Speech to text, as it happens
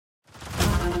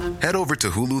Head over to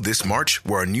Hulu this March,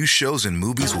 where our new shows and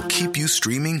movies will keep you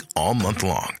streaming all month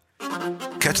long.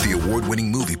 Catch the award-winning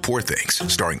movie Poor Things,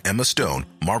 starring Emma Stone,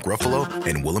 Mark Ruffalo,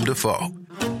 and Willem Dafoe.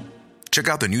 Check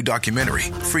out the new documentary,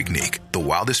 Freaknik, The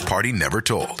Wildest Party Never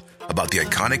Told, about the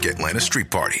iconic Atlanta Street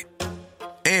Party.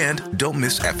 And don't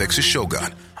miss FX's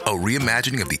Shogun, a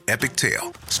reimagining of the epic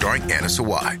tale, starring Anna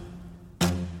Sawai.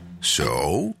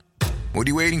 So, what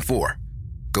are you waiting for?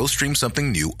 Go stream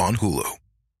something new on Hulu.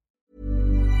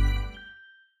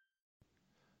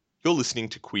 You're listening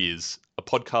to Queers, a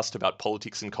podcast about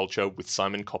politics and culture with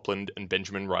Simon Copland and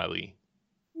Benjamin Riley.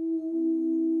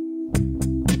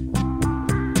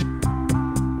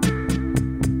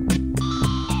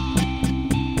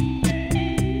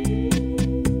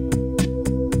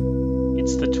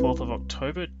 It's the 12th of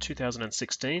October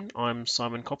 2016. I'm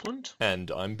Simon Copland. And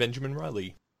I'm Benjamin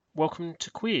Riley. Welcome to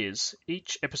Queers.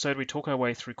 Each episode we talk our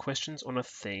way through questions on a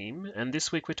theme, and this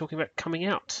week we're talking about coming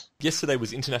out. Yesterday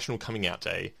was International Coming Out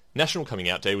Day. National Coming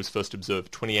Out Day was first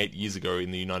observed 28 years ago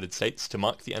in the United States to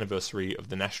mark the anniversary of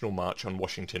the National March on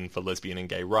Washington for Lesbian and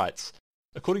Gay Rights.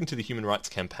 According to the Human Rights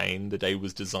Campaign, the day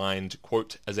was designed,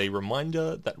 quote, as a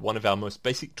reminder that one of our most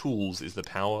basic tools is the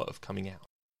power of coming out.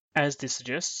 As this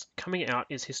suggests, coming out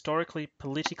is historically,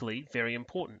 politically very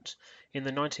important. In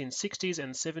the 1960s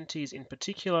and 70s in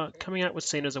particular, coming out was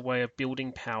seen as a way of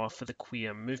building power for the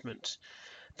queer movement.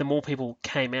 The more people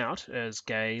came out as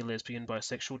gay, lesbian,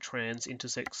 bisexual, trans,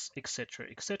 intersex,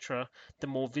 etc., the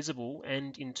more visible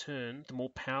and, in turn, the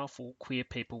more powerful queer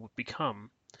people would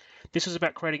become. This was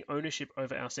about creating ownership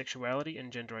over our sexuality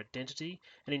and gender identity,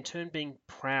 and in turn being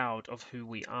proud of who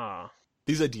we are.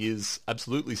 These ideas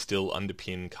absolutely still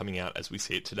underpin coming out as we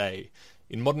see it today.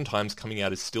 In modern times, coming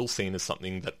out is still seen as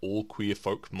something that all queer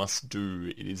folk must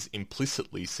do. It is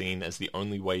implicitly seen as the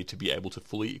only way to be able to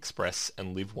fully express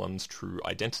and live one's true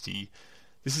identity.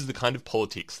 This is the kind of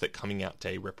politics that Coming Out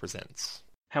Day represents.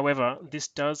 However, this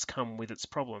does come with its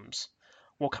problems.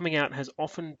 While coming out has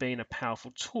often been a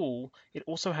powerful tool, it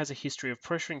also has a history of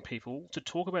pressuring people to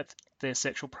talk about their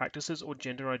sexual practices or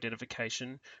gender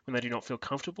identification when they do not feel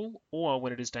comfortable or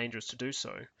when it is dangerous to do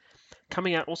so.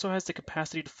 Coming out also has the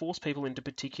capacity to force people into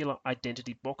particular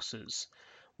identity boxes,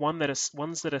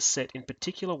 ones that are set in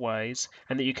particular ways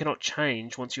and that you cannot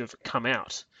change once you have come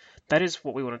out. That is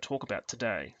what we want to talk about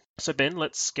today. So Ben,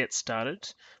 let's get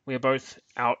started. We are both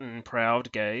out and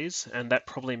proud gays, and that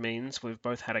probably means we've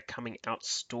both had a coming out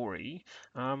story.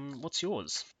 What's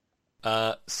yours?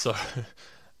 As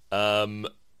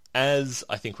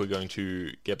I think we're going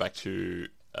to get back to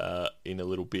in a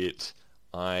little bit,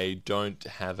 I don't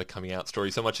have a coming out story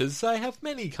so much as I have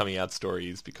many coming out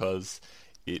stories because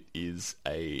it is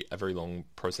a very long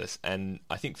process. And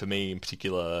I think for me in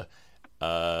particular,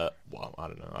 I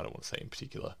don't know, I don't want to say in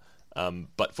particular,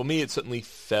 but for me, it certainly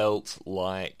felt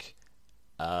like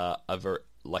a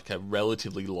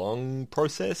relatively long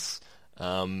process,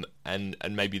 and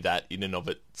maybe that in and of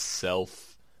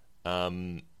itself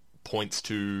points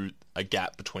to a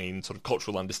gap between sort of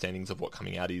cultural understandings of what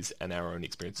coming out is and our own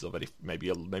experiences of it. If maybe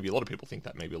a lot of people think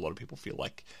that, maybe a lot of people feel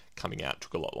like coming out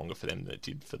took a lot longer for them than it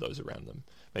did for those around them.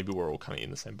 Maybe we're all kind of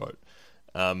in the same boat.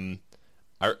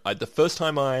 The first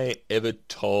time I ever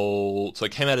told, so I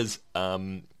came out as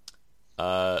when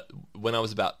I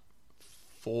was about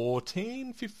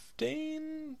 14,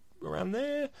 15, around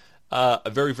there. A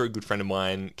very, very good friend of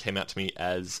mine came out to me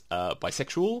as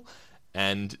bisexual,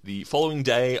 and the following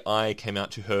day I came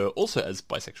out to her also as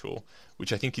bisexual,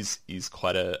 which I think is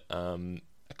quite a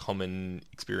common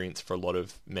experience for a lot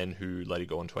of men who later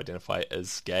go on to identify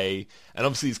as gay. And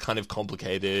obviously it's kind of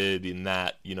complicated in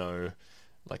that, you know,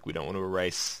 like we don't want to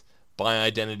erase bi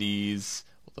identities,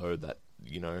 although that,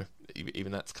 you know,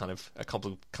 even that's kind of a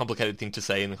complicated thing to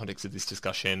say in the context of this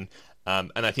discussion.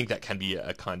 And I think that can be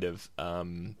a kind of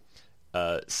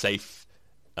safe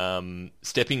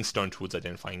stepping stone towards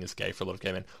identifying as gay for a lot of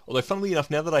gay men. Although, funnily enough,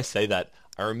 now that I say that,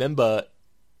 I remember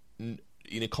in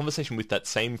a conversation with that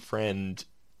same friend,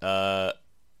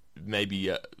 maybe,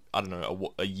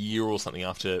 a year or something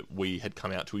after we had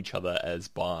come out to each other as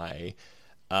bi,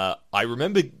 I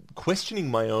remember questioning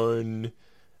my own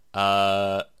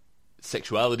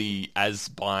sexuality as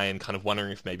bi and kind of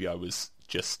wondering if maybe I was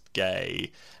just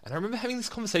gay. And I remember having this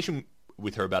conversation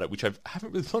with her about it, which I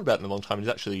haven't really thought about in a long time. It's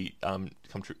actually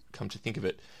come to think of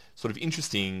it, sort of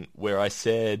interesting, where I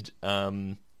said,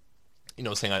 saying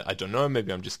I don't know,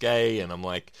 maybe I'm just gay, and I'm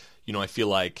like, I feel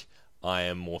like I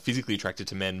am more physically attracted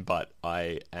to men, but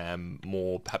I am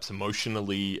more perhaps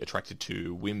emotionally attracted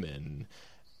to women.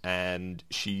 And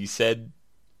she said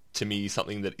to me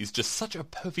something that is just such a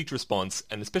perfect response,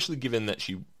 and especially given that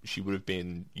she would have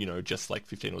been, just like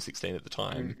 15 or 16 at the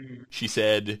time. Mm-hmm. She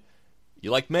said,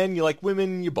 "You like men, you like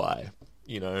women, you bi."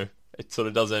 It sort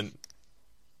of doesn't,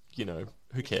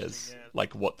 who cares? Yeah.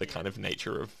 Like what the kind of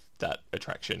nature of that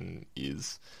attraction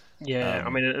is. Yeah,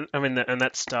 and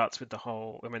that starts with the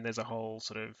whole. I mean, there's a whole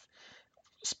sort of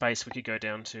space we could go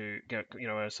down to,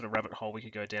 a sort of rabbit hole we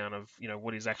could go down of,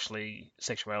 what is actually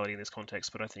sexuality in this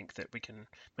context. But I think that we can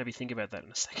maybe think about that in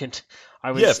a second.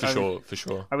 Yeah, for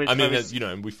sure. I I mean, was,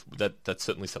 and that's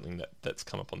certainly something that's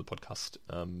come up on the podcast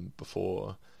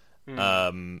before.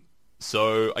 mm,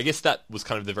 So I guess that was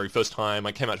kind of the very first time.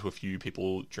 I came out to a few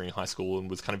people during high school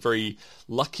and was kind of very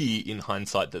lucky in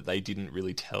hindsight that they didn't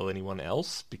really tell anyone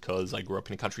else, because I grew up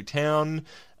in a country town.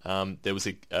 There was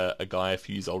a guy a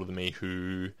few years older than me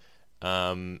who,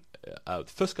 the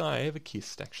first guy I ever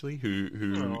kissed actually,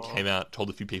 who Aw. came out,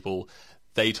 told a few people.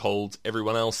 They told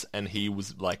everyone else, and he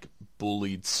was like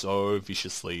bullied so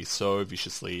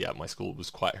viciously at my school. It was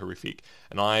quite horrific,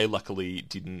 and I luckily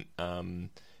didn't.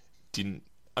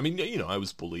 I mean, I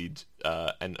was bullied,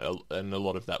 and a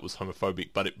lot of that was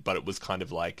homophobic, but it was kind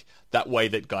of like that way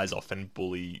that guys often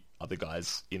bully other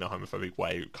guys in a homophobic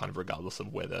way, kind of regardless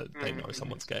of whether they know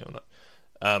someone's gay or not.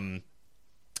 And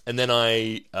then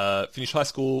I finished high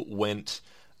school, went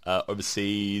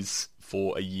overseas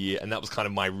for a year, and that was kind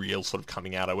of my real sort of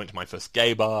coming out. I went to my first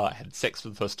gay bar, I had sex for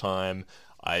the first time,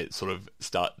 I sort of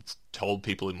told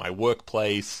people in my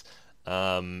workplace.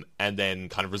 And then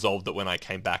kind of resolved that when I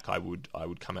came back, I would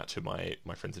come out to my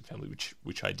friends and family,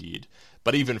 which I did.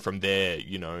 But even from there,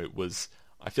 it was,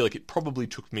 I feel like it probably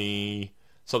took me,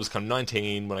 so I was kind of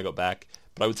 19 when I got back,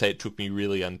 but I would say it took me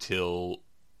really until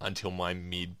my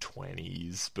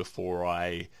mid-20s before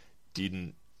I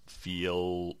didn't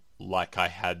feel like I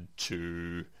had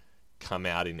to come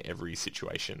out in every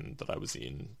situation that I was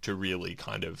in to really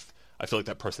kind of, I feel like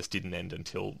that process didn't end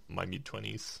until my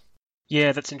mid-20s.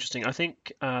 Yeah, that's interesting. I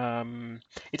think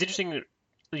it's interesting that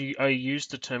I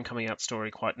used the term coming out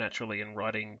story quite naturally in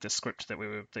writing the script that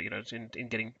in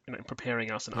getting,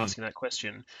 preparing us and asking that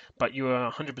question. But you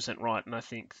are 100% right, and I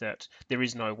think that there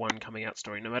is no one coming out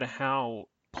story, no matter how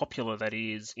popular that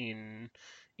is in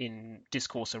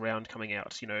discourse around coming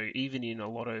out. Even in a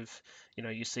lot of,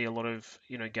 you see a lot of,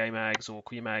 gay mags or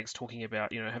queer mags talking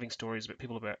about, having stories about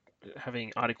people, about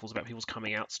having articles about people's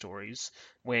coming out stories,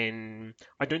 when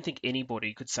I don't think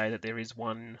anybody could say that there is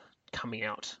one coming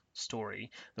out story.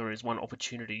 There is one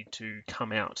opportunity to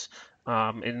come out.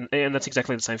 And that's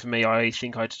exactly the same for me. I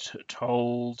think I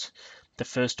told the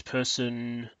first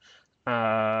person,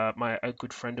 a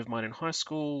good friend of mine in high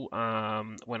school,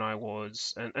 when I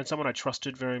was, and someone I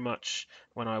trusted very much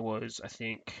when I was, I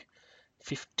think,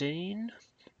 15.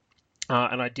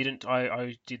 And I did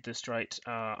the straight,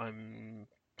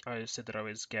 I said that I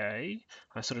was gay.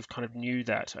 I sort of kind of knew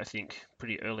that, I think,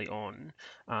 pretty early on.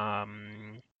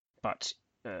 But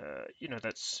anyway,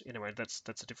 that's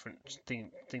a different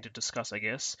thing to discuss, I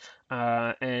guess.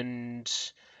 And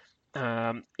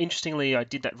Interestingly, I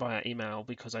did that via email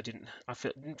because didn't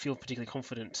feel particularly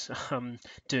confident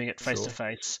doing it face to Sure.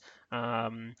 face.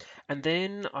 And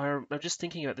then I'm just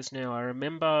thinking about this now. I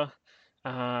remember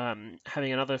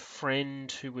having another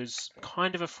friend who was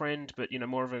kind of a friend, but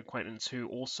more of an acquaintance, who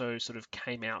also sort of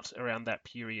came out around that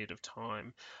period of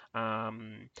time.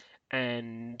 Um,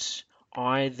 and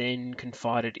I then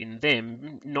confided in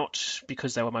them, not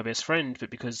because they were my best friend, but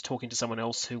because talking to someone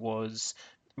else who was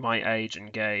my age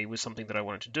and gay was something that I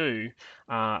wanted to do.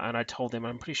 And I told them,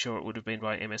 I'm pretty sure it would have been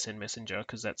by MSN Messenger,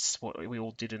 because that's what we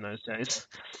all did in those days.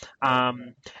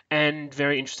 Um, and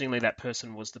very interestingly, that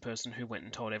person was the person who went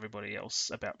and told everybody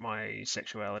else about my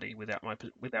sexuality without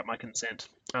my consent.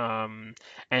 And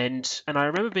I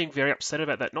remember being very upset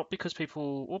about that, not because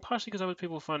people, well, partially because other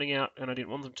people were finding out and I didn't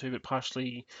want them to,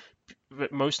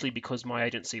 but mostly because my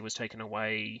agency was taken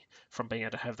away from being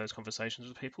able to have those conversations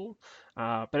with people.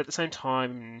 But at the same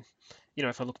time,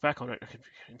 if I look back on it,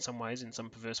 in some ways, in some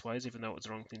perverse ways, even though it was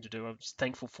the wrong thing to do, I was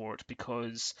thankful for it,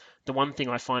 because the one thing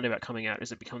I find about coming out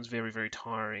is it becomes very, very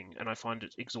tiring, and I find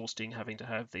it exhausting having to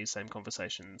have these same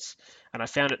conversations. And I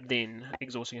found it then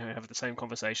exhausting having to have the same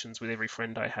conversations with every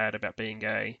friend I had about being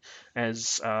gay,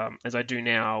 as I do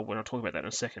now when I'll talk about that in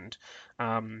a second.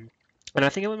 And I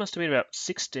think I must have been about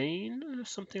 16 or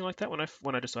something like that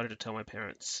when I decided to tell my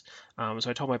parents. So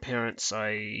I told my parents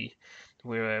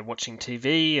we were watching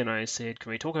TV, and I said, "Can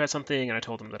we talk about something?" And I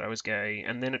told them that I was gay.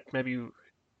 And then it maybe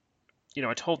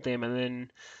I told them, and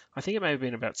then I think it may have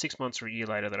been about 6 months or a year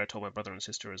later that I told my brother and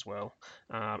sister as well.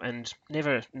 And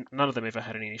none of them ever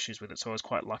had any issues with it, so I was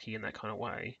quite lucky in that kind of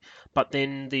way. But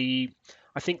then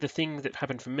I think the thing that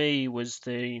happened for me was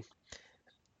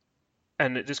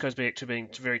and this goes back to being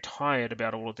very tired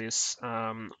about all of this.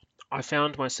 I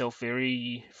found myself for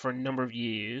a number of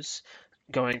years,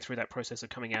 going through that process of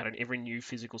coming out in every new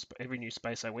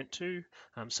space I went to.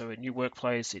 So a new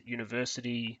workplace, at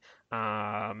university,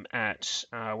 when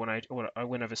I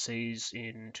went overseas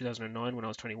in 2009 when I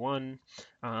was 21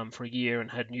 for a year and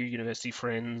had new university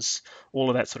friends, all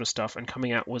of that sort of stuff. And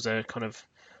coming out was a kind of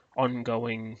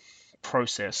ongoing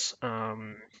process.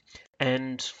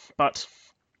 But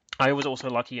I was also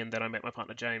lucky in that I met my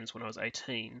partner James when I was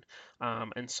 18,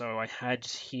 and so I had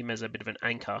him as a bit of an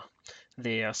anchor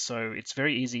there. So it's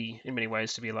very easy in many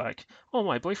ways to be like, "Oh,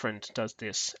 my boyfriend does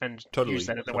this," and use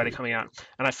that as a way to coming out.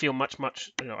 And I feel much,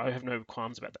 I have no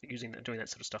qualms about that, doing that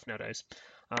sort of stuff nowadays,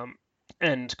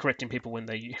 and correcting people when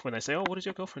they say, "Oh, what does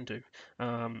your girlfriend do?"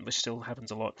 Which still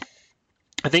happens a lot.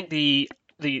 I think the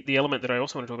element that I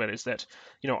also want to talk about is that,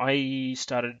 I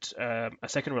started a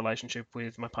second relationship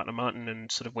with my partner Martin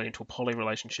and sort of went into a poly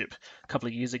relationship a couple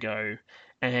of years ago.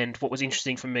 And what was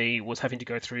interesting for me was having to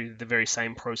go through the very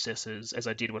same processes as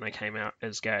I did when I came out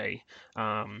as gay.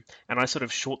 And I sort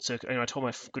of I told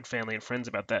my good family and friends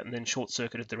about that, and then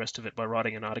short-circuited the rest of it by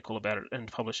writing an article about it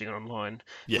and publishing it online,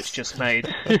 Yes. which just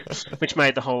made which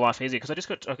made the whole life easier because I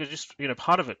could just,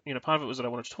 part of it was that I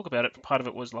wanted to talk about it. Part of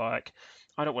it was like,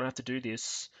 I don't want to have to do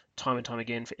this time and time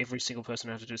again for every single person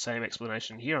to have to do the same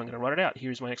explanation. Here, I'm going to write it out.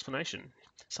 Here's my explanation.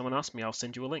 Someone asked me, I'll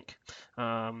send you a link,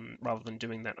 rather than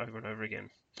doing that over and over again.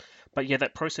 But yeah,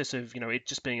 that process of, it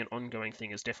just being an ongoing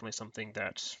thing is definitely something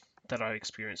that I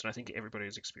experienced, and I think everybody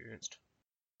has experienced.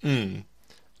 Yeah,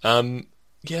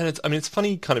 it's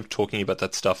funny kind of talking about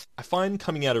that stuff. I find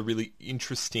coming out a really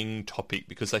interesting topic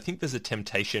because I think there's a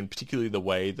temptation, particularly the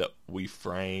way that we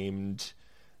framed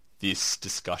this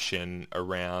discussion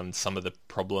around some of the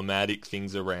problematic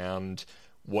things around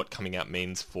what coming out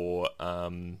means for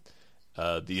the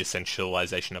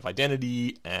essentialization of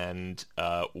identity and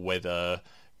whether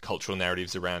cultural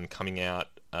narratives around coming out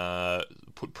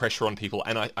put pressure on people.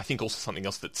 And I think also something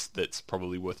else that's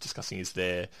probably worth discussing is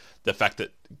the fact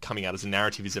that coming out as a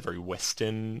narrative is a very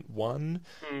Western one.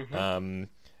 Mm-hmm.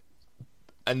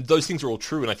 And those things are all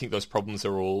true, and I think those problems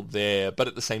are all there. But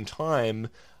at the same time,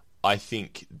 I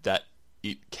think that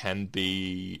it can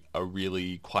be a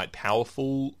really quite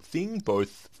powerful thing,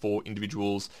 both for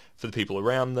individuals, for the people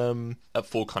around them,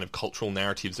 for kind of cultural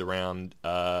narratives around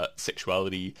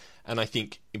sexuality. And I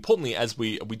think, importantly, as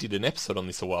we did an episode on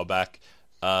this a while back,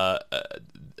 kind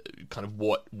of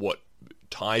what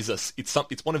ties us.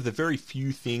 It's one of the very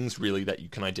few things really that you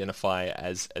can identify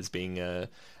as being an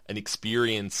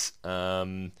experience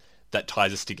that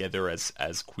ties us together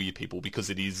as queer people, because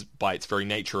it is by its very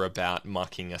nature about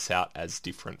marking us out as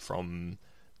different from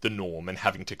the norm and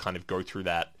having to kind of go through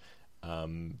that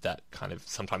kind of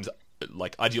sometimes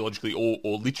like ideologically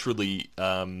or literally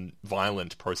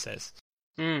violent process.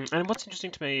 And what's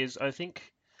interesting to me is I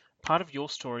think part of your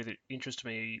story that interested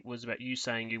me was about you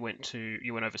saying you went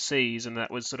overseas, and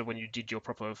that was sort of when you did your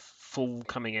proper full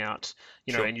coming out,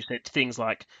 Sure. and you said things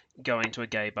like going to a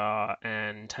gay bar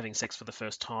and having sex for the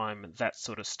first time, that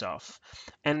sort of stuff.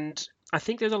 And I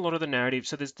think there's a lot of the narrative.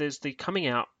 So there's the coming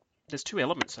out. There's two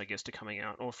elements, I guess, to coming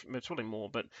out, or it's probably more,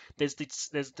 but there's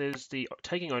the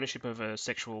taking ownership of a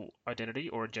sexual identity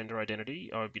or a gender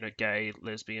identity, or gay,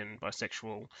 lesbian,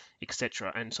 bisexual,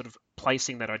 etc., and sort of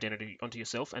placing that identity onto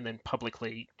yourself and then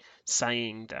publicly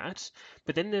saying that.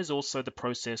 But then there's also the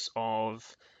process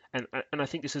of, and I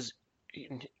think this is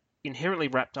inherently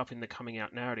wrapped up in the coming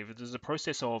out narrative. There's a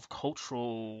process of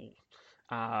there's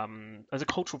a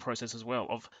cultural process as well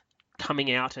of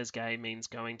coming out as gay means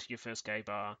going to your first gay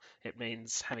bar. It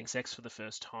means having sex for the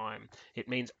first time. It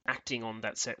means acting on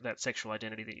that sexual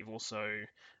identity that you've also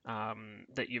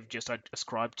that you've just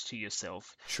ascribed to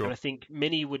yourself. Sure. And I think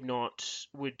many and I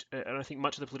think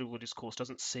much of the political discourse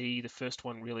doesn't see the first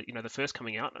one really, the first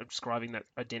coming out, describing that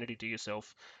identity to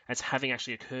yourself as having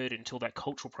actually occurred until that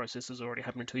cultural process has already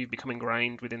happened, until you've become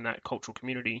ingrained within that cultural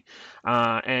community,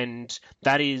 and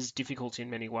that is difficult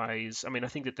in many ways. I mean, I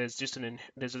think that there's just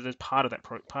there's part of that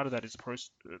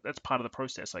that's part of the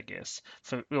process, I guess,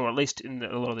 or at least in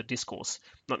a lot of the discourse,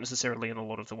 not necessarily in a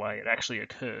lot of the way it actually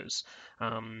occurs.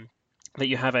 That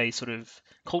you have a sort of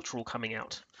cultural coming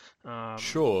out.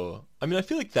 Sure. I mean, I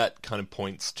feel like that kind of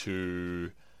points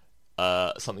to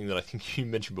something that I think you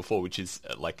mentioned before, which is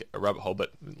like a rabbit hole,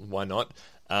 but why not?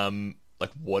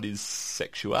 Like, what is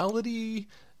sexuality?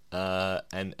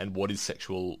 and what is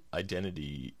sexual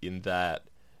identity. In that,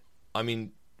 I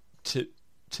mean, to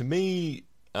me,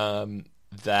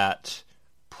 that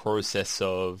process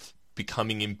of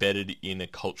becoming embedded in a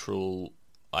cultural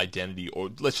identity, or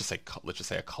let's just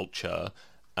say a culture,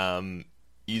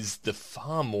 is the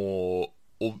far more,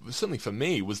 or certainly for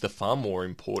me, was the far more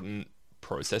important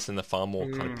process and the far more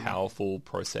kind of powerful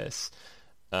process,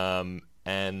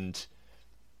 and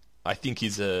I think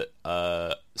is a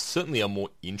certainly a more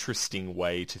interesting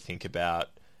way to think about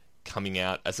coming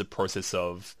out as a process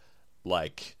of,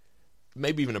 like,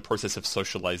 maybe even a process of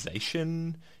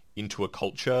socialization into a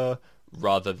culture,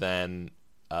 rather than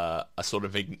a sort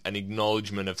of an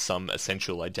acknowledgement of some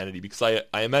essential identity. Because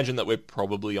I imagine that we're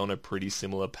probably on a pretty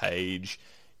similar page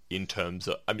in terms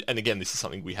of, I mean, and again, this is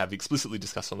something we have explicitly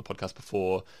discussed on the podcast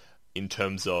before, in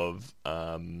terms of,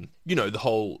 the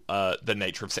whole, the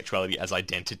nature of sexuality as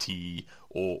identity,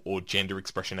 or gender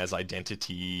expression as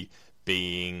identity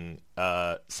being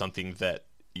something that,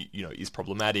 is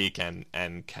problematic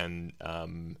and can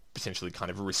potentially kind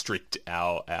of restrict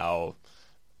our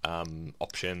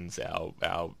options,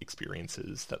 our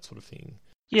experiences, that sort of thing.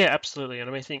 Yeah, absolutely. And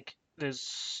I mean, I think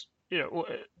there's,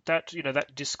 that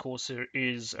discourse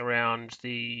is around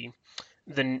the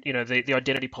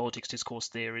identity politics discourse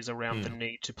there is around the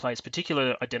need to place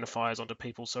particular identifiers onto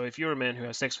people. So if you're a man who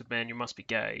has sex with men, you must be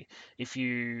gay. If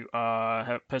you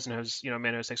are a person who has, a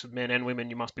man who has sex with men and women,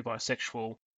 you must be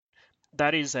bisexual.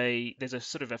 There's a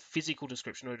sort of a physical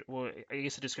description, or I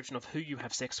guess a description of who you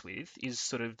have sex with is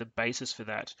sort of the basis for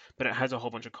that, but it has a whole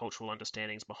bunch of cultural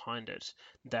understandings behind it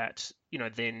that,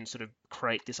 then sort of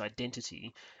create this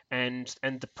identity. And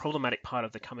the problematic part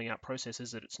of the coming out process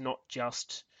is that it's not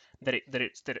just that it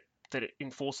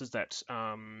enforces that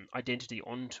identity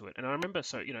onto it. And I remember,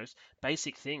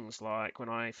 basic things like when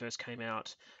I first came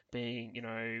out, being,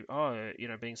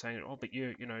 being saying, oh, but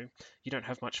you don't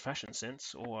have much fashion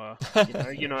sense, or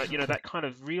that kind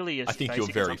of really is. I think you're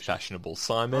very fashionable,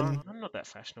 Simon. I'm not that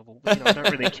fashionable, but I don't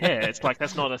really care. It's like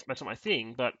that's not my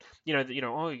thing. But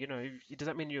does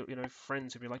that mean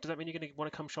friends would be like, does that mean you're going to want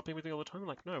to come shopping with me all the time? I'm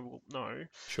like, no, well, no.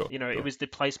 Sure. It was the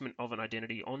placement of an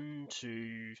identity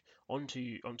onto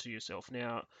yourself.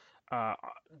 Now,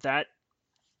 that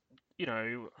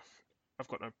I've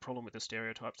got no problem with the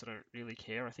stereotypes. I don't really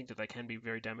care. I think that they can be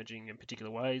very damaging in particular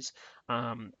ways.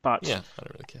 But yeah, I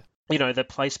don't really care. The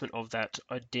placement of that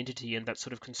identity and that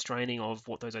sort of constraining of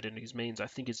what those identities means, I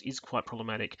think is quite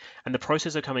problematic. And the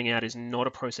process of coming out is not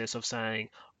a process of saying,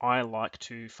 I like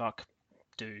to fuck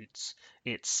dudes.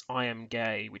 It's, I am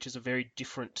gay, which is a very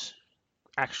different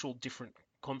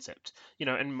concept.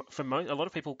 And for a lot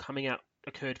of people, coming out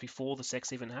occurred before the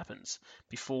sex even happens,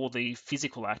 before the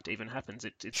physical act even happens.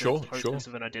 It's a process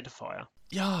of an identifier.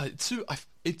 Yeah, what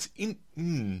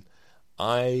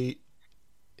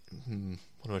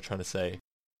am I trying to say?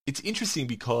 It's interesting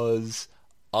because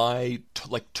I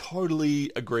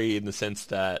totally agree in the sense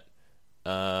that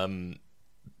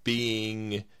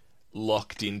being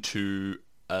locked into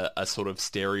a sort of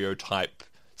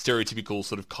stereotypical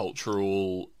sort of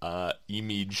cultural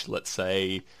image, let's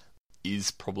say,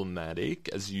 is problematic,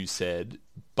 as you said.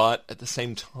 But at the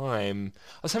same time,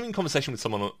 I was having a conversation with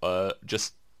someone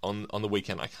just on the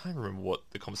weekend. I can't remember what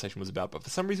the conversation was about, but for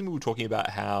some reason we were talking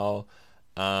about how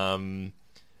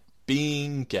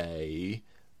being gay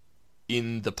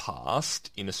in the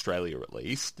past, in Australia at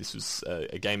least, this was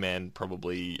a gay man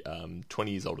probably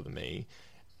 20 years older than me,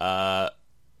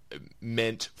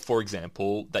 meant, for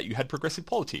example, that you had progressive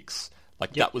politics.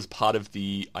 That was part of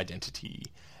the identity.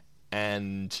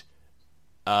 And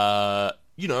I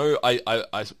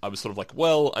was sort of like,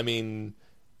 well, I mean,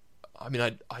 I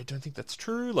don't think that's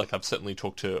true. I've certainly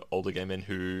talked to older gay men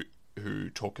who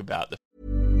talk about the.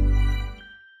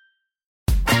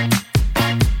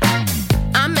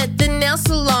 I'm at the nail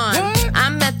salon. What?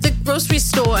 I'm at the grocery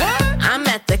store. What? I'm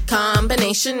at the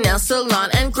combination nail salon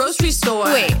and grocery store.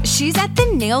 Wait, she's at the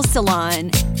nail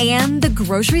salon and the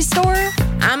grocery store?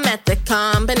 I'm at the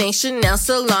combination nail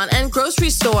salon and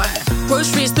grocery store.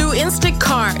 Groceries through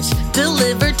Instacart,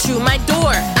 delivered to my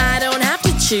door. I don't have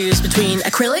to choose between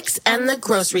acrylics and the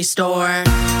grocery store.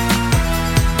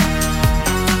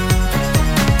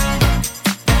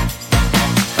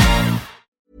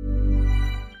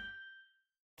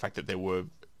 Fact that there were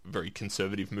very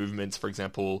conservative movements, for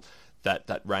example,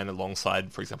 that ran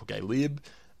alongside, for example, Gay Lib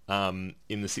in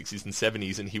the 60s and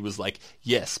 70s, and he was like,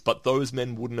 yes, but those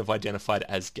men wouldn't have identified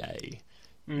as gay.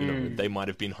 They might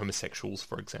have been homosexuals,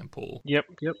 for example. Yep.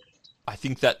 I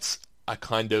think that's a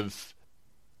kind of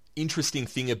interesting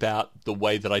thing about the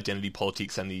way that identity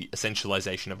politics and the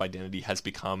essentialization of identity has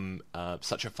become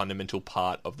such a fundamental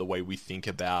part of the way we think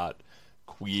about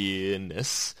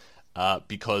queerness,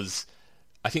 because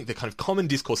I think the kind of common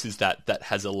discourse is that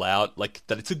has allowed, like,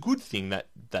 that it's a good thing that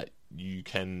you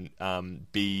can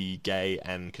be gay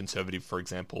and conservative, for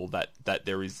example, that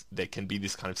there can be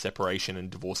this kind of separation and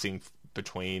divorcing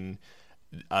between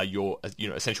your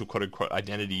essential quote unquote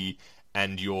identity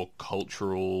and your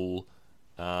cultural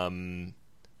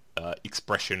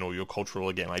expression, or your cultural,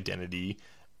 again, identity.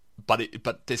 But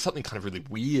there's something kind of really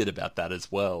weird about that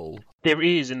as well. There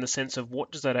is, in the sense of,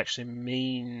 what does that actually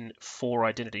mean for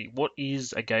identity? What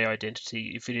is a gay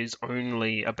identity if it is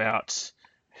only about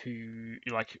who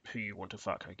you want to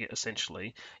fuck, I guess,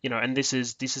 essentially, and this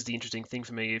is the interesting thing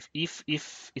for me. If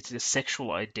it's a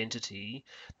sexual identity,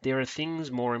 there are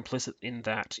things more implicit in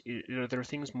that. There are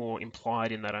things more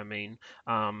implied in that. I mean,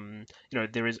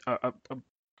 there is a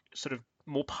sort of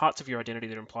more parts of your identity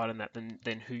that are implied in that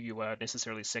than who you are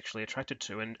necessarily sexually attracted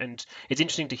to. And it's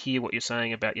interesting to hear what you're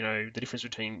saying about, the difference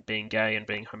between being gay and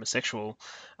being homosexual,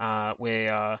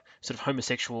 where sort of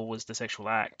homosexual was the sexual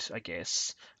act, I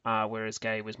guess, whereas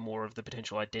gay was more of the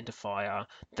potential identifier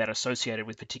that associated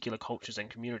with particular cultures and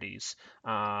communities.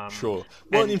 Sure.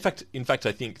 Well, and in fact,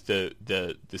 I think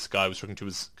this guy I was talking to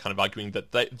was kind of arguing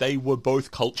that they were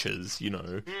both cultures,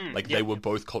 they were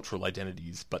both cultural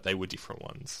identities, but they were different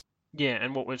ones. Yeah,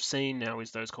 and what we've seen now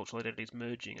is those cultural identities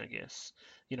merging, I guess.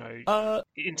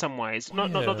 In some ways,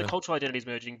 not the cultural identities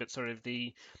merging, but sort of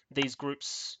these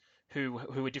groups who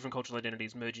are different cultural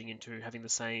identities merging into having the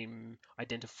same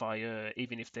identifier,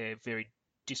 even if they're very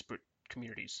disparate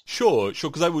communities. Sure,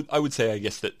 because I would say, I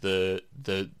guess, that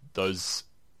those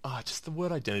just the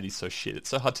word identity is so shit. It's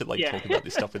so hard to talk about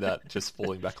this stuff without just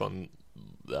falling back on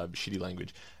shitty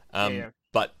language.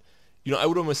 But I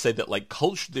would almost say that,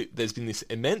 there's been this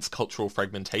immense cultural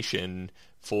fragmentation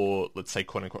for, let's say,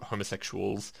 quote-unquote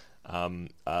homosexuals, men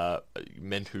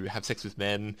who have sex with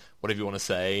men, whatever you want to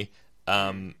say.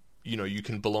 You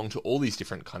can belong to all these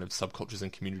different kind of subcultures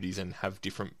and communities and have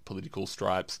different political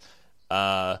stripes.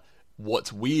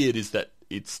 What's weird is that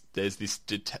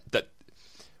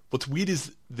what's weird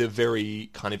is the very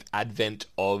kind of advent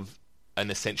of an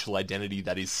essential identity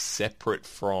that is separate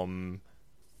from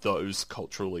those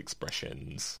cultural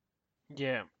expressions.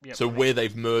 Yeah. So where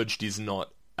they've merged is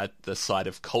not at the side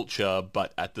of culture,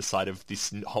 but at the side of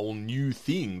this whole new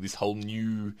thing, this whole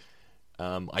new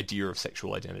idea of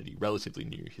sexual identity, relatively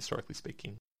new, historically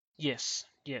speaking. Yes,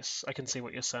 I can see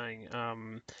what you're saying.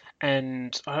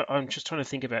 And I'm just trying to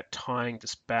think about tying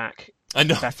this back. I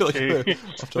know, I feel like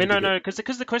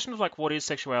because the question of what is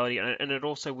sexuality, and it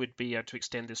also would be to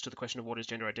extend this to the question of what is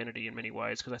gender identity in many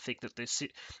ways, because I think that this,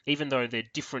 even though they're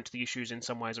different, the issues in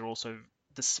some ways are also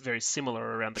very similar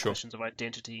around the questions of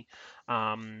identity.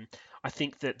 I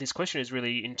think that this question is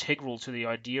really integral to the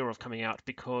idea of coming out,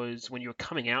 because when you're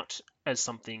coming out as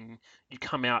something, you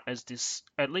come out as this,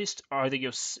 at least either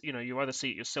you either see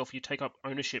it yourself, you take up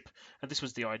ownership, and this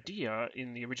was the idea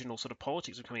in the original sort of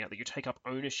politics of coming out, that you take up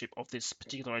ownership of this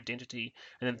particular identity,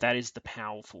 and then that is the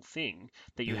powerful thing,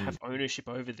 that you have ownership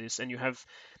over this, and you have,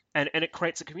 and it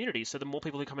creates a community. So the more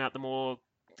people who come out, the more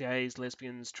gays,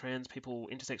 lesbians, trans people,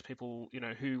 intersex people,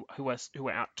 who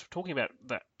are out talking about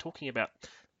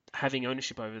having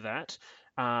ownership over that,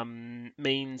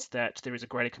 means that there is a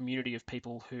greater community of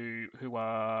people who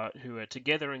are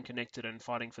together and connected and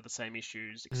fighting for the same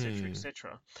issues, etc.,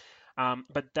 etc.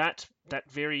 But that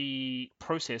very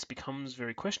process becomes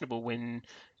very questionable when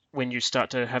you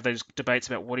start to have those debates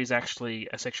about what is actually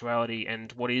a sexuality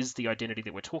and what is the identity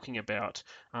that we're talking about,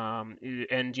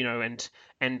 and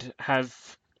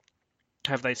have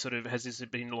they sort of, has this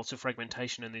been lots of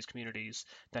fragmentation in these communities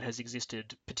that has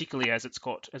existed, particularly as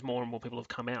more and more people have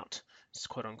come out,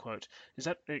 quote unquote. Is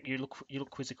that, you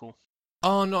look quizzical?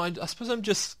 Oh no, I suppose I'm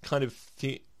just kind of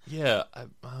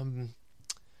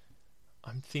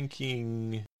I'm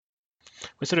thinking.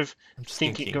 We're sort of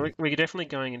thinking. We're definitely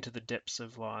going into the depths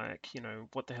of what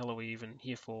the hell are we even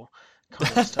here for,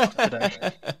 kind of stuff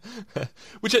today.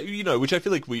 which I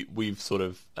feel like we've sort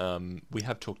of we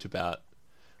have talked about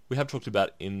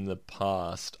in the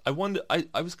past. I wonder.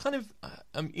 I was kind of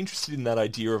I'm interested in that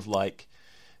idea of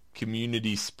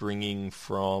community springing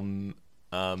from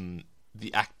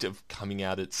the act of coming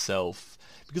out itself,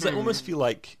 because I almost feel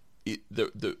like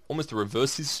almost the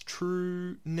reverse is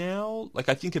true now.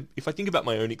 If I think about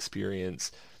my own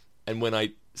experience, and when I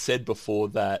said before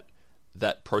that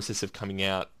process of coming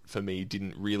out for me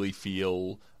didn't really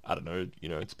feel, I don't know,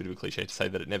 it's a bit of a cliche to say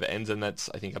that it never ends, and that's,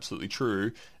 I think, absolutely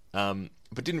true.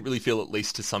 But didn't really feel, at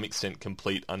least to some extent,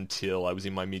 complete until I was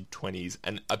in my mid-20s.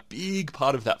 And a big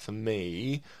part of that for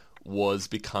me was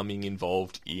becoming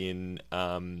involved in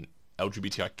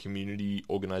LGBTI community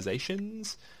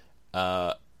organizations.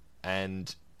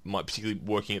 and particularly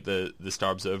working at the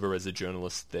Star Observer as a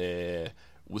journalist there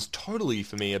was totally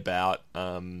for me about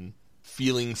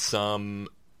feeling some,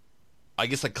 I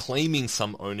guess, like claiming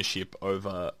some ownership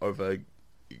over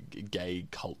gay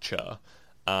culture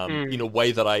in a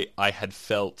way that I had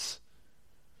felt.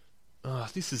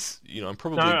 This is, I'm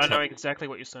probably... No, I know exactly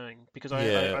what you're saying, because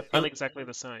I feel exactly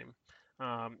the same.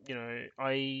 I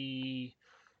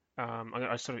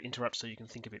sort of interrupt so you can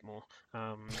think a bit more.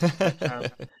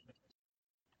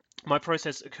 My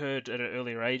process occurred at an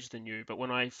earlier age than you, but when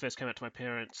I first came out to my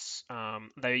parents,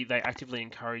 they actively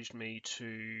encouraged me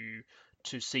to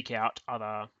seek out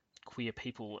other queer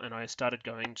people, and I started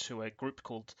going to a group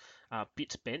called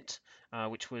Bit Bent,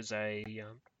 which was a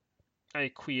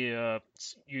queer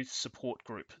youth support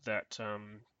group that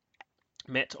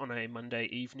met on a Monday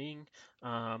evening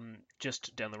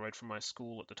just down the road from my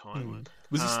school at the time.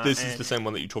 Was this is the same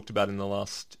one that you talked about in the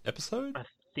last episode? I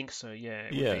think so, yeah.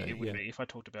 It would be. If I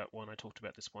talked about one, I talked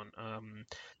about this one.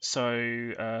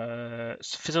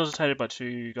 Facilitated by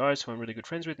two guys who I'm really good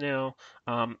friends with now,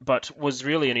 but was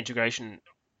really an integration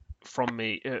for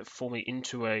me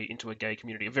into a gay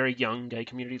community, a very young gay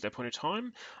community at that point in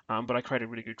time. But I created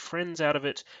really good friends out of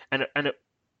it, and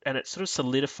it sort of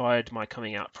solidified my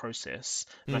coming out process.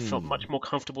 And I felt much more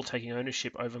comfortable taking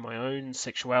ownership over my own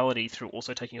sexuality through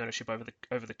also taking ownership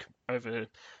over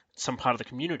some part of the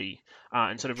community,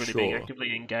 and sort of really being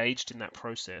actively engaged in that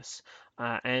process.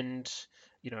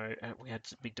 We had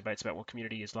big debates about what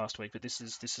community is last week, but this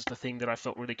is the thing that I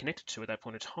felt really connected to at that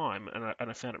point in time, and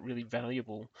I found it really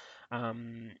valuable.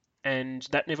 And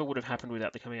that never would have happened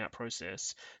without the coming out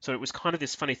process. So it was kind of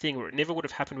this funny thing where it never would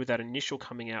have happened with that initial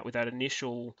coming out, with that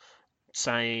initial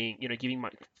saying,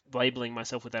 labeling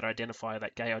myself with that identifier,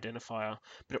 that gay identifier,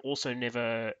 but it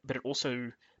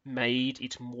also made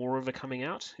it more of a coming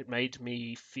out. It made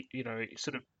me, it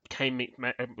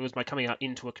was my coming out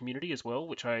into a community as well,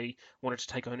 which I wanted to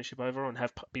take ownership over and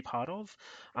be part of.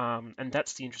 And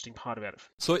that's the interesting part about it.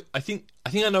 So I think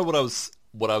I know where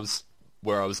I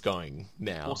was going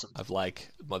now. Awesome.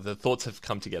 The thoughts have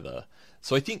come together.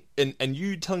 So I think, and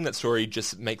you telling that story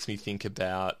just makes me think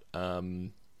about,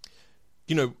 when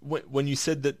you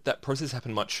said that process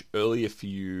happened much earlier for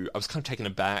you, I was kind of taken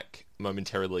aback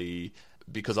momentarily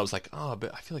because I was like,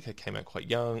 but I feel like I came out quite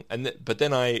young. But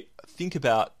then I think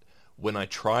about when I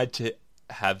tried to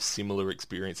have similar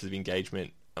experiences of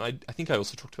engagement, and I think I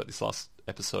also talked about this last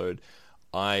episode.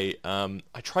 I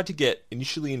tried to get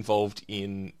initially involved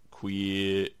in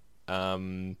queer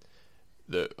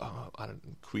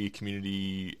queer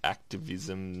community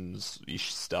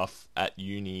activisms-ish stuff at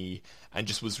uni, and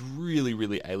just was really,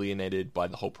 really alienated by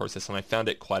the whole process, and I found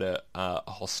it quite a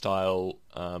hostile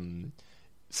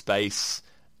space.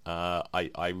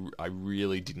 I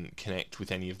really didn't connect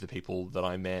with any of the people that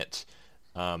I met,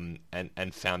 and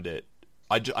found it.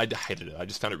 I hated it. I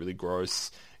just found it really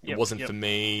gross. It wasn't for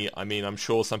me. I mean, I'm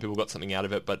sure some people got something out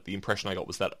of it, but the impression I got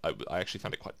was that I actually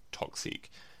found it quite toxic.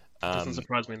 Doesn't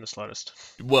surprise me in the slightest.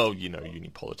 Well, uni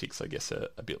politics, I guess, are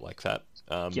a bit like that.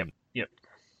 Yep.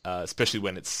 Especially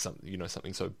when it's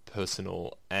something so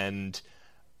personal, and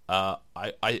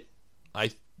I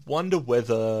wonder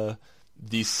whether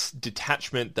this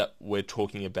detachment that we're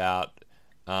talking about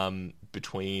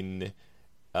between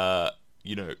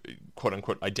quote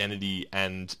unquote identity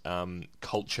and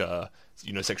culture,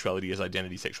 sexuality as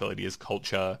identity, sexuality as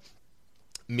culture,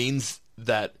 means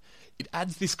that it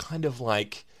adds this kind of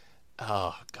like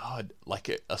a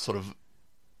sort of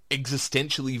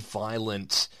existentially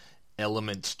violent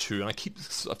element to, and I've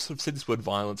sort of said this word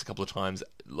violence a couple of times,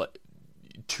 like,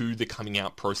 to the coming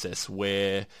out process,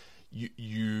 where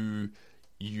you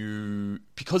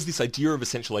because this idea of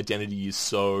essential identity is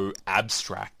so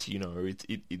abstract,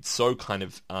 it's so kind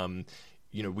of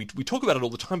we talk about it all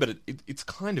the time, but it's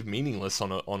kind of meaningless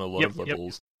on a lot of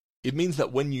levels. It means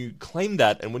that when you claim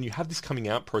that, and when you have this coming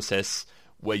out process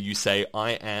where you say,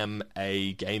 I am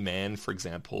a gay man, for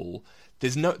example,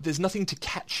 there's nothing to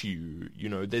catch you,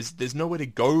 there's nowhere to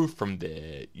go from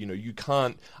there, you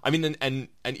can't, I mean, and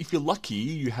if you're lucky,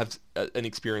 you have an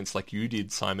experience like you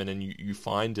did, Simon, and you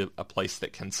find a place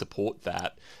that can support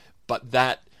that, but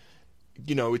that,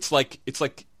 it's like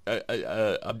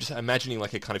I'm just imagining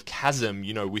like a kind of chasm,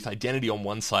 with identity on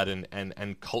one side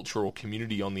and culture or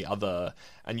community on the other,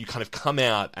 and you kind of come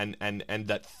out and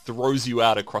that throws you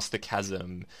out across the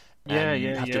chasm, and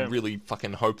you have to really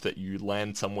fucking hope that you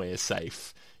land somewhere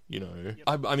safe,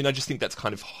 I mean, I just think that's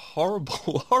kind of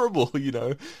horrible,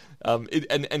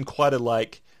 and quite a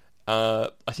I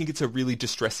think it's a really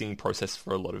distressing process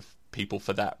for a lot of people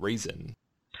for that reason.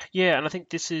 Yeah, and I think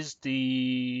this is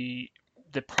the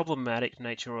the problematic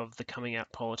nature of the coming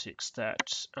out politics that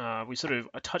we sort of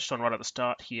touched on right at the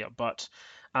start here. But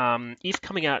if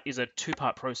coming out is a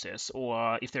two-part process,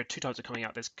 or if there are two types of coming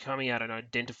out, there's coming out and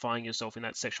identifying yourself in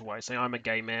that sexual way, saying I'm a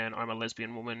gay man, I'm a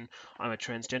lesbian woman, I'm a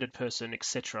transgendered person,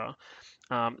 etc.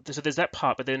 So there's that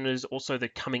part, but then there's also the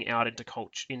coming out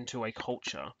into a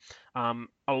culture. A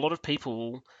lot of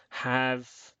people are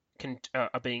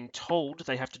being told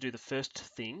they have to do the first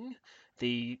thing,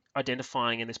 the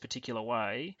identifying in this particular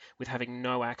way, with having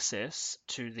no access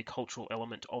to the cultural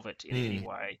element of it in any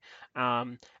way.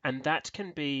 And that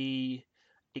can be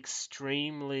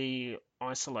extremely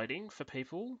isolating for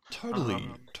people. Totally.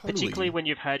 Particularly when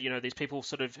you've had, these people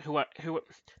sort of who are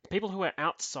people who are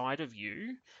outside of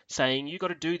you saying you got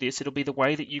to do this. It'll be the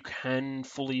way that you can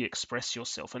fully express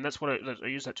yourself, and that's what I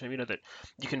use that term. That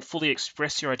you can fully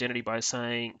express your identity by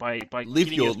saying by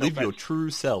live your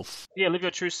true self. Yeah, live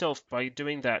your true self by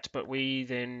doing that. But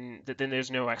then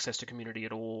there's no access to community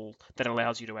at all that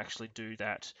allows you to actually do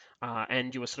that,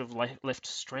 and you are sort of left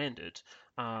stranded.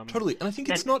 Totally, and I think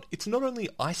it's not only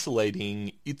isolating.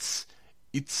 It's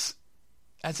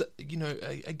as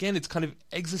again, it's kind of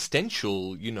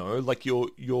existential. Like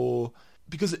you're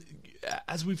because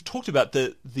as we've talked about,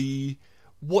 the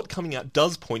what coming out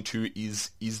does point to is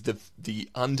the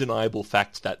undeniable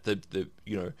fact that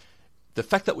the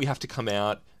fact that we have to come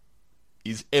out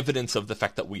is evidence of the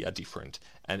fact that we are different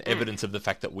and evidence of the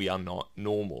fact that we are not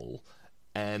normal.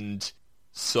 And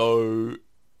so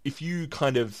if you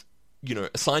kind of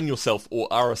assign yourself or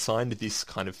are assigned this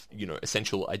kind of,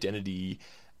 essential identity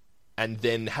and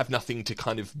then have nothing to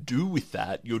kind of do with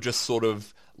that, you're just sort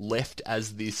of left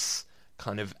as this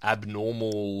kind of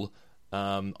abnormal,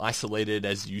 isolated,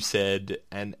 as you said,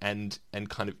 and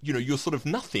kind of, you're sort of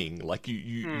nothing. Like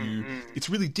you it's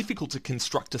really difficult to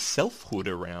construct a selfhood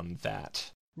around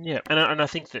that. Yeah, and I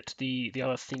think that the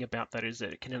other thing about that is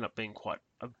that it can end up being quite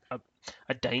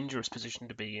a dangerous position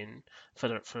to be in for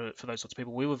those sorts of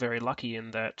people. We were very lucky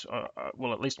in that,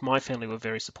 well, at least my family were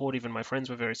very supportive and my friends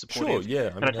were very supportive. Sure, yeah.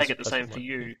 And I take it the same for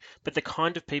you. But the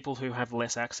kind of people who have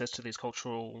less access to these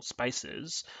cultural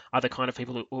spaces are the kind of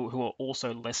people who are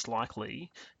also less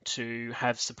likely to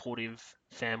have supportive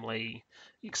family,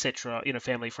 etc.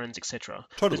 Family, friends, etc.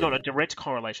 Totally. There's not a direct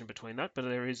correlation between that, but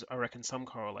there is, I reckon, some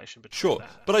correlation between Sure,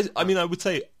 that. but I mean, I would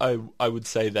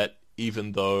say that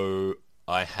even though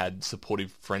I had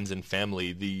supportive friends and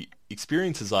family, the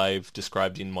experiences I've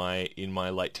described in my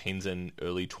late teens and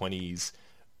early 20s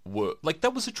were like,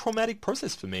 that was a traumatic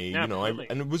process for me. Yeah,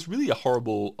 and it was really a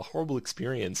horrible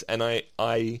experience. And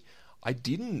I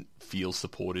didn't feel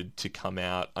supported to come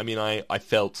out. I mean, I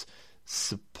felt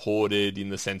supported in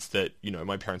the sense that,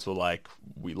 my parents were like,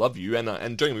 we love you. And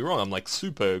don't get me wrong, I'm like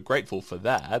super grateful for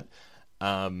that.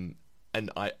 And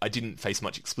I didn't face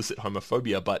much explicit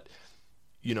homophobia, but,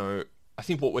 I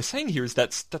think what we're saying here is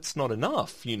that's not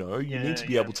enough. You need to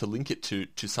be able to link it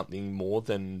to something more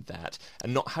than that,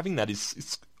 and not having that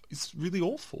is really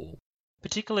awful.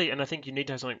 Particularly, and I think you need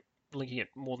to have something linking it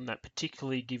more than that.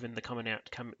 Particularly given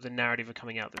the narrative of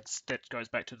coming out, that goes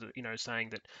back to the saying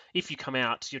that if you come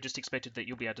out, you're just expected that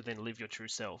you'll be able to then live your true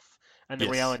self. And the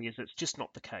reality is it's just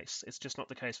not the case. It's just not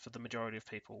the case for the majority of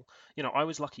people. I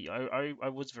was lucky. I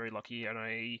was very lucky, and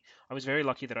I was very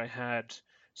lucky that I had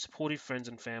supportive friends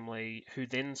and family who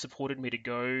then supported me to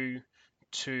go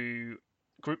to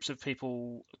groups of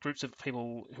people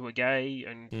who are gay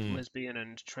and lesbian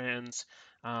and trans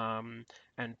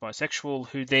and bisexual,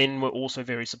 who then were also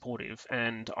very supportive,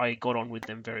 and I got on with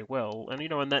them very well. And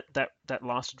and that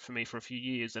lasted for me for a few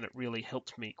years, and it really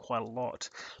helped me quite a lot.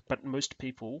 But many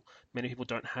people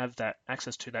don't have that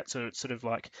access to that. So it's sort of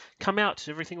like, come out,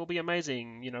 everything will be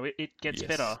amazing. It gets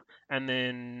better, and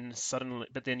then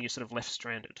but then you're sort of left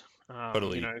stranded.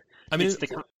 Totally. I mean,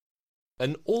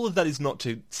 and all of that is not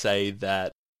to say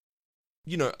that.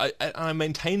 I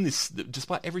maintain this,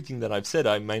 despite everything that I've said,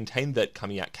 I maintain that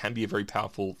coming out can be a very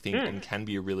powerful thing and can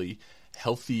be a really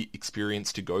healthy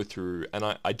experience to go through.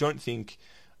 And I don't think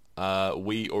at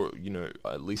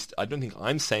least I don't think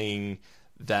I'm saying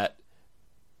that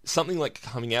something like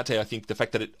coming out day, I think the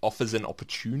fact that it offers an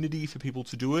opportunity for people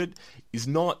to do it is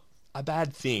not a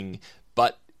bad thing,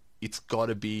 but it's got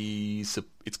to be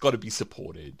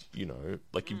supported,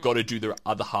 like you've got to do the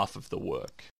other half of the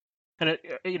work. And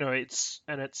you've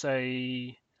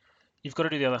got to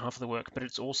do the other half of the work, but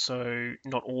it's also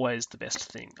not always the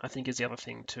best thing, I think, is the other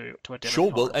thing to identify.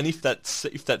 Sure, well, and if that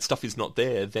stuff is not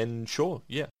there, then sure,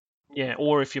 yeah. Yeah,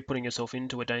 or if you're putting yourself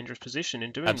into a dangerous position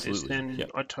in doing this, then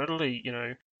I totally,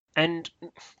 and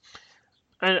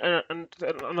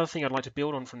another thing I'd like to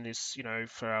build on from this,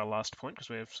 for our last point, because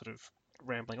we're sort of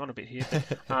rambling on a bit here.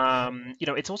 But,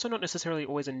 it's also not necessarily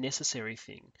always a necessary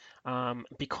thing,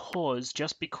 because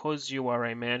just because you are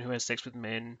a man who has sex with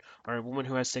men or a woman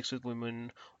who has sex with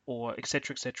women, or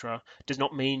etc., does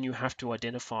not mean you have to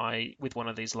identify with one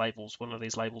of these labels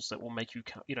that will make you,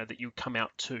 that you come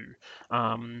out to.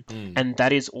 And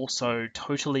that is also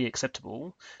totally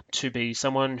acceptable to be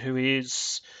someone who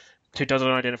doesn't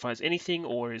identify as anything,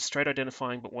 or is straight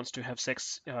identifying but wants to have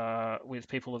sex with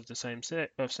people of the same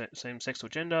sex or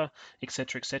gender,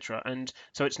 etc. And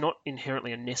so it's not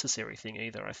inherently a necessary thing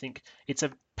either. I think it's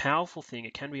a powerful thing.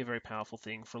 It can be a very powerful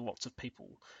thing for lots of people.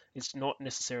 It's not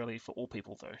necessarily for all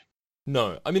people, though.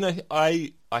 No, I mean,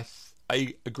 I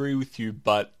agree with you,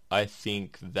 but I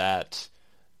think that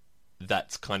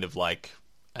that's kind of like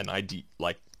an idea,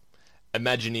 like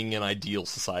imagining an ideal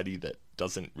society that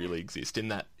doesn't really exist. In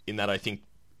that I think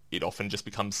it often just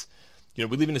becomes, we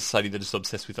live in a society that is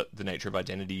obsessed with the nature of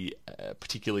identity,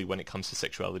 particularly when it comes to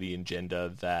sexuality and gender,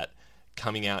 that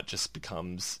coming out just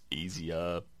becomes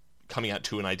easier. Coming out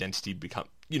to an identity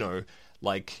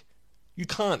you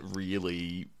can't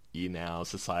really in our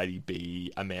society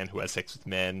be a man who has sex with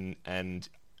men and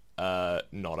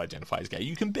not identify as gay.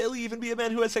 You can barely even be a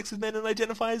man who has sex with men and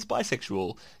identify as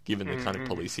bisexual, given the kind of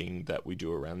policing that we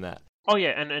do around that. Oh yeah,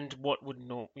 and what would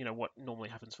what normally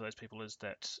happens for those people is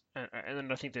that,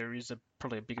 and I think there is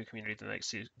probably a bigger community than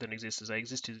exists. They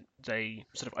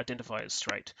sort of identify as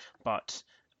straight, but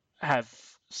have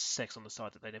sex on the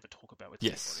side that they never talk about with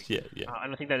anybody. Yeah.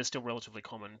 And I think that is still relatively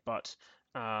common, but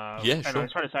sure. And I'm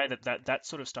trying to say that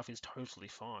sort of stuff is totally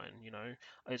fine.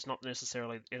 It's not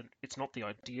necessarily, it's not the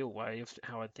ideal way of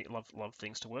how I think love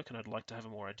things to work, and I'd like to have a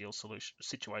more ideal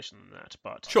situation than that.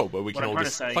 But sure, where we can all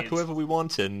just fuck whoever we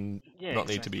want and not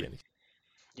need to be anything.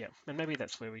 Yeah, and maybe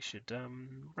that's where we should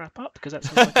wrap up, because that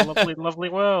sounds like a lovely, lovely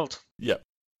world. Yep.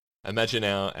 Imagine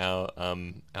our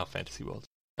fantasy world.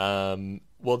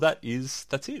 Well,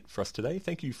 that's it for us today.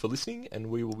 Thank you for listening, and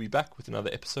we will be back with another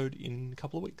episode in a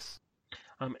couple of weeks.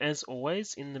 As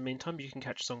always, in the meantime, you can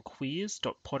catch us on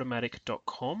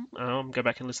queers.podomatic.com. Go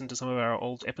back and listen to some of our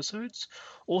old episodes,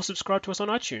 or subscribe to us on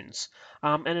iTunes.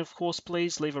 And of course,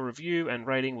 please leave a review and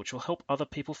rating, which will help other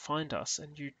people find us.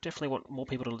 And you definitely want more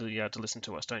people to listen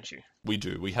to us, don't you? We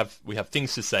do. We have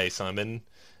things to say, Simon.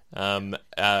 And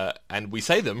we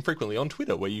say them frequently on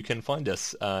Twitter, where you can find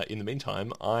us. In the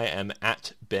meantime, I am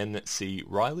at Ben C.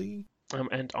 Riley.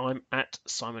 And I'm at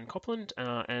Simon Copland,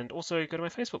 and also go to my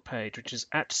Facebook page, which is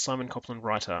at Simon Copland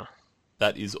Writer.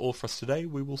 That is all for us today.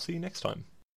 We will see you next time.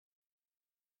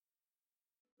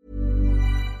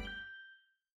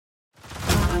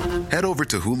 Head over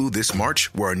to Hulu this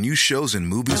March, where our new shows and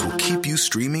movies will keep you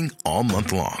streaming all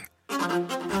month long.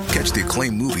 Catch the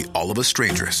acclaimed movie All of Us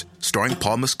Strangers, starring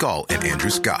Paul Mescal and Andrew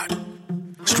Scott.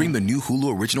 Stream the new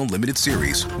Hulu original limited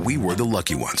series We Were the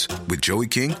Lucky Ones with Joey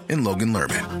King and Logan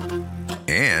Lerman.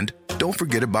 And don't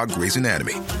forget about Grey's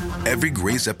Anatomy. Every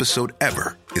Grey's episode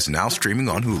ever is now streaming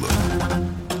on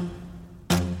Hulu.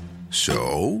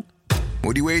 So,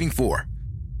 what are you waiting for?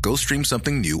 Go stream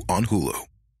something new on Hulu.